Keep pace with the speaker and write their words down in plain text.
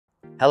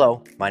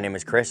Hello, my name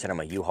is Chris and I'm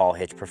a U-Haul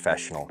hitch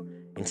professional.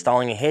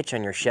 Installing a hitch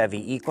on your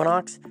Chevy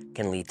Equinox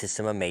can lead to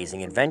some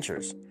amazing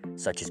adventures,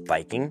 such as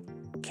biking,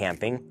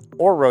 camping,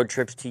 or road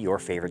trips to your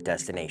favorite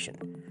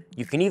destination.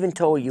 You can even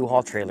tow a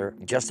U-Haul trailer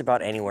just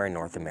about anywhere in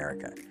North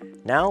America.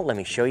 Now let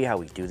me show you how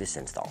we do this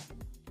install.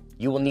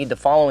 You will need the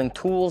following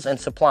tools and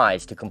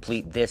supplies to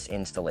complete this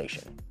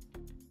installation.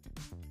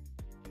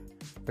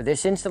 For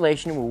this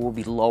installation, we will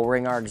be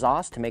lowering our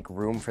exhaust to make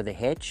room for the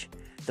hitch.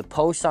 The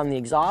posts on the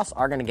exhaust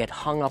are going to get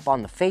hung up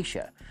on the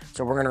fascia,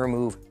 so we're going to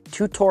remove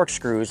 2 Torx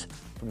screws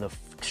from the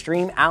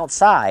extreme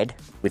outside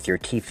with your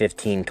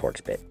T15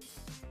 Torx bit.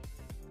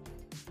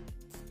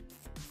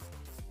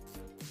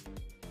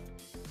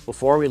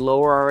 Before we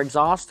lower our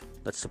exhaust,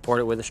 let's support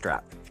it with a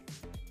strap.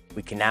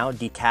 We can now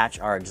detach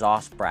our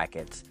exhaust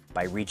brackets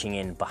by reaching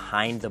in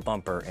behind the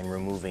bumper and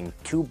removing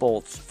 2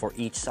 bolts for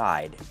each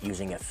side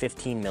using a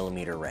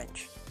 15mm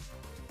wrench.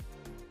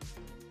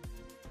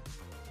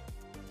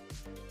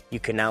 You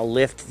can now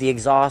lift the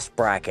exhaust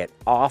bracket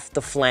off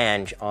the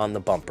flange on the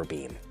bumper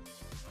beam.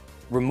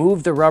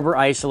 Remove the rubber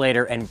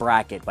isolator and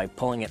bracket by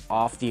pulling it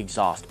off the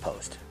exhaust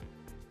post.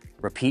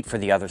 Repeat for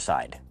the other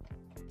side.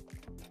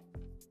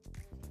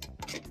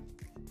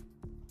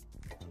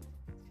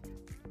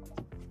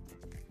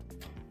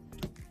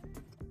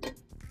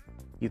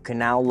 You can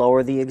now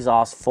lower the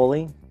exhaust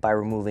fully by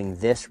removing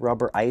this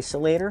rubber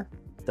isolator.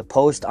 The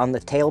post on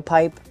the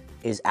tailpipe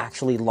is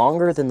actually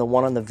longer than the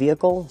one on the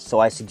vehicle, so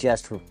I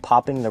suggest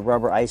popping the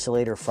rubber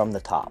isolator from the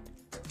top.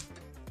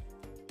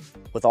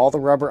 With all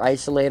the rubber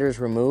isolators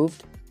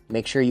removed,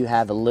 make sure you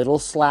have a little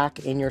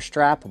slack in your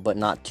strap, but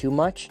not too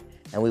much,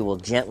 and we will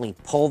gently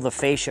pull the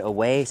fascia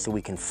away so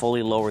we can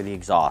fully lower the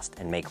exhaust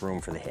and make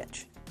room for the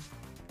hitch.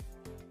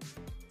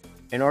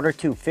 In order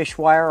to fish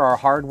wire our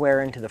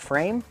hardware into the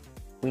frame,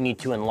 we need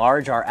to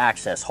enlarge our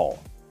access hole.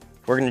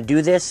 We're going to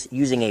do this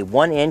using a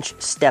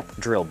 1-inch step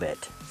drill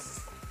bit.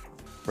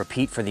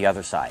 Repeat for the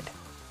other side.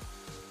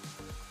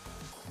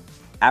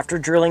 After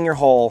drilling your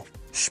hole,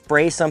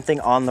 spray something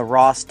on the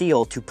raw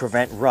steel to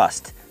prevent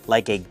rust,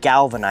 like a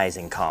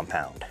galvanizing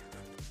compound.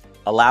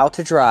 Allow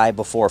to dry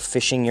before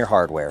fishing your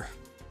hardware.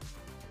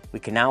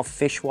 We can now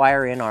fish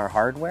wire in our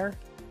hardware.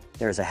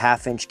 There's a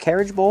 1/2-inch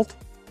carriage bolt,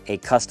 a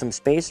custom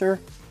spacer,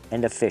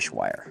 and a fish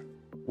wire.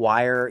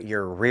 Wire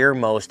your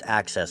rearmost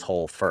access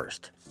hole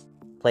first.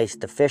 Place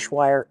the fish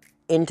wire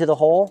into the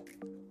hole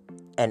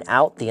and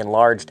out the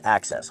enlarged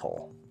access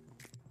hole.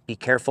 Be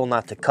careful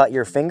not to cut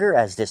your finger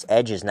as this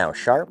edge is now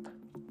sharp.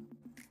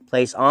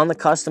 Place on the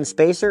custom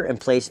spacer and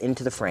place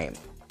into the frame.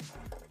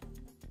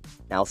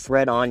 Now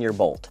thread on your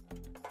bolt.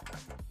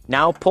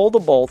 Now pull the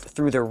bolt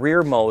through the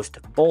rearmost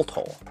bolt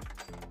hole.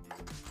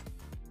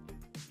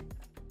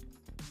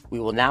 We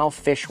will now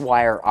fish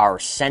wire our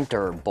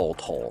center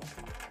bolt hole.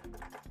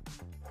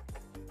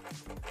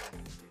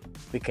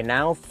 We can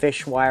now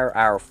fish wire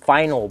our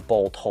final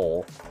bolt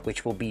hole,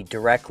 which will be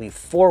directly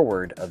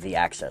forward of the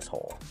access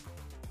hole.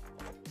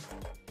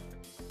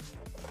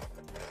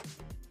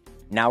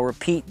 Now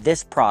repeat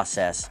this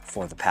process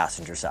for the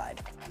passenger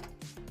side.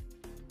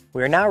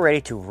 We are now ready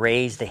to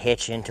raise the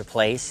hitch into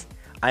place.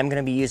 I'm going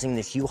to be using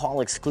this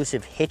U-Haul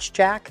exclusive hitch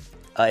jack.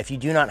 If you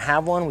do not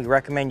have one, we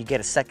recommend you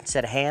get a second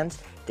set of hands.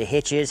 The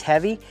hitch is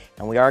heavy,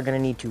 and we are going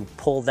to need to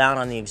pull down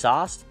on the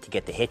exhaust to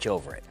get the hitch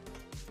over it.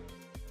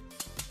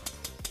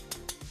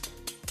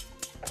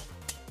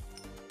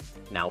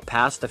 Now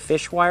pass the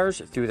fish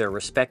wires through their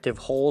respective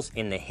holes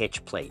in the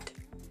hitch plate.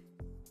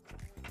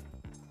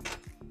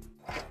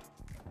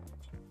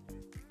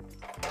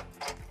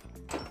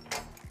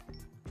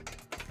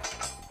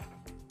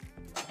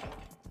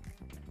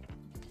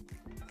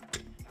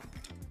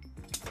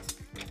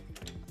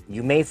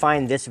 You may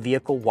find this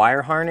vehicle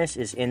wire harness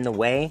is in the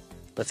way.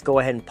 Let's go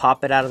ahead and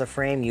pop it out of the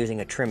frame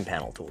using a trim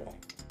panel tool.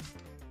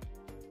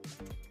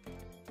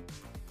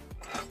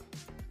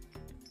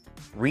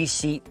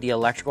 Reseat the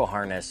electrical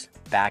harness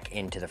back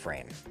into the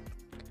frame.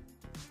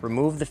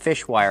 Remove the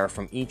fish wire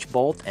from each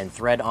bolt and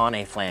thread on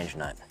a flange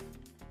nut.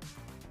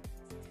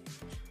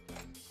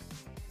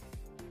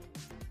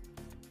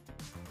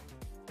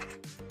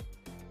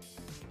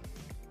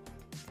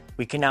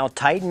 We can now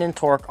tighten and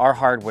torque our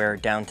hardware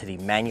down to the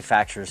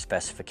manufacturer's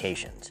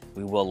specifications.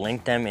 We will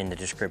link them in the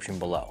description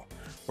below.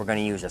 We're going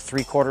to use a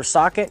 3/4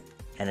 socket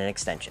and an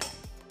extension.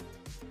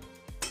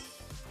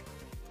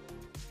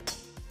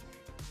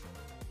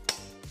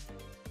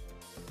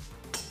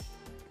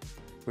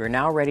 We're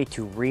now ready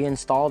to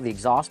reinstall the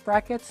exhaust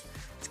brackets.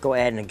 Let's go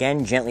ahead and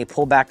again gently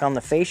pull back on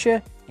the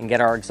fascia and get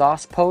our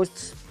exhaust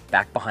posts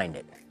back behind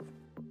it.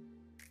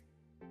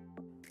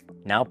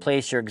 Now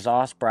place your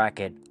exhaust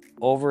bracket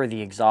over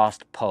the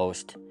exhaust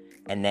post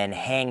and then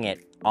hang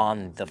it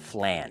on the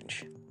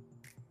flange.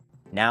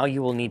 Now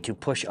you will need to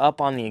push up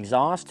on the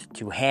exhaust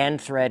to hand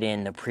thread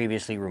in the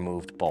previously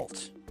removed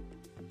bolts.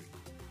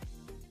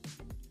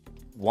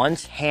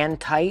 Once hand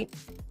tight,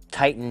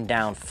 tighten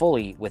down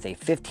fully with a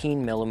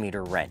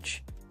 15mm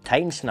wrench.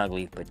 Tighten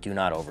snugly, but do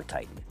not over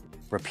tighten.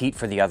 Repeat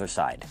for the other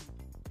side.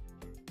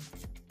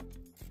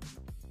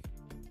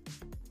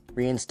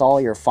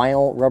 Reinstall your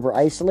final rubber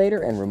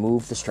isolator and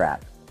remove the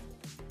strap.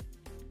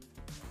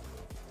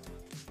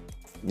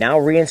 Now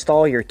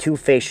reinstall your 2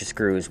 fascia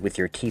screws with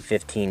your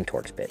T15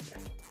 Torx bit.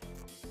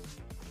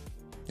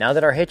 Now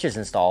that our hitch is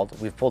installed,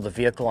 we've pulled the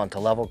vehicle onto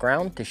level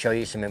ground to show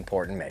you some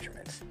important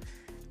measurements.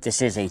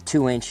 This is a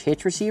 2-inch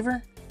hitch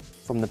receiver.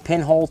 From the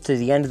pinhole to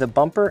the end of the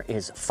bumper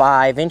is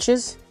 5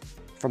 inches.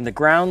 From the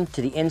ground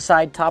to the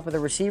inside top of the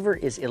receiver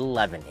is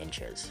 11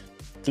 inches.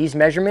 These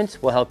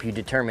measurements will help you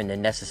determine the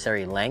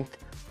necessary length,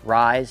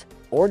 rise,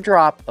 or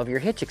drop of your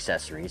hitch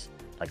accessories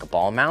like a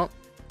ball mount,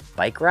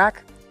 bike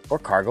rack, or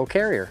cargo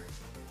carrier.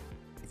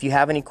 If you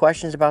have any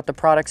questions about the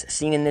products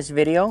seen in this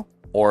video,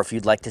 or if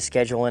you'd like to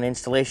schedule an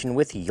installation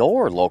with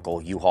your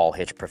local U-Haul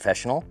hitch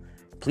professional,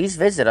 please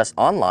visit us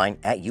online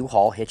at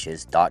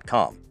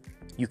uhaulhitches.com.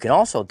 You can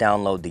also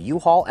download the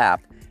U-Haul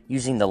app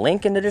using the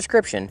link in the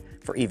description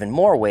for even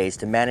more ways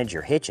to manage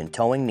your hitch and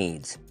towing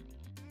needs.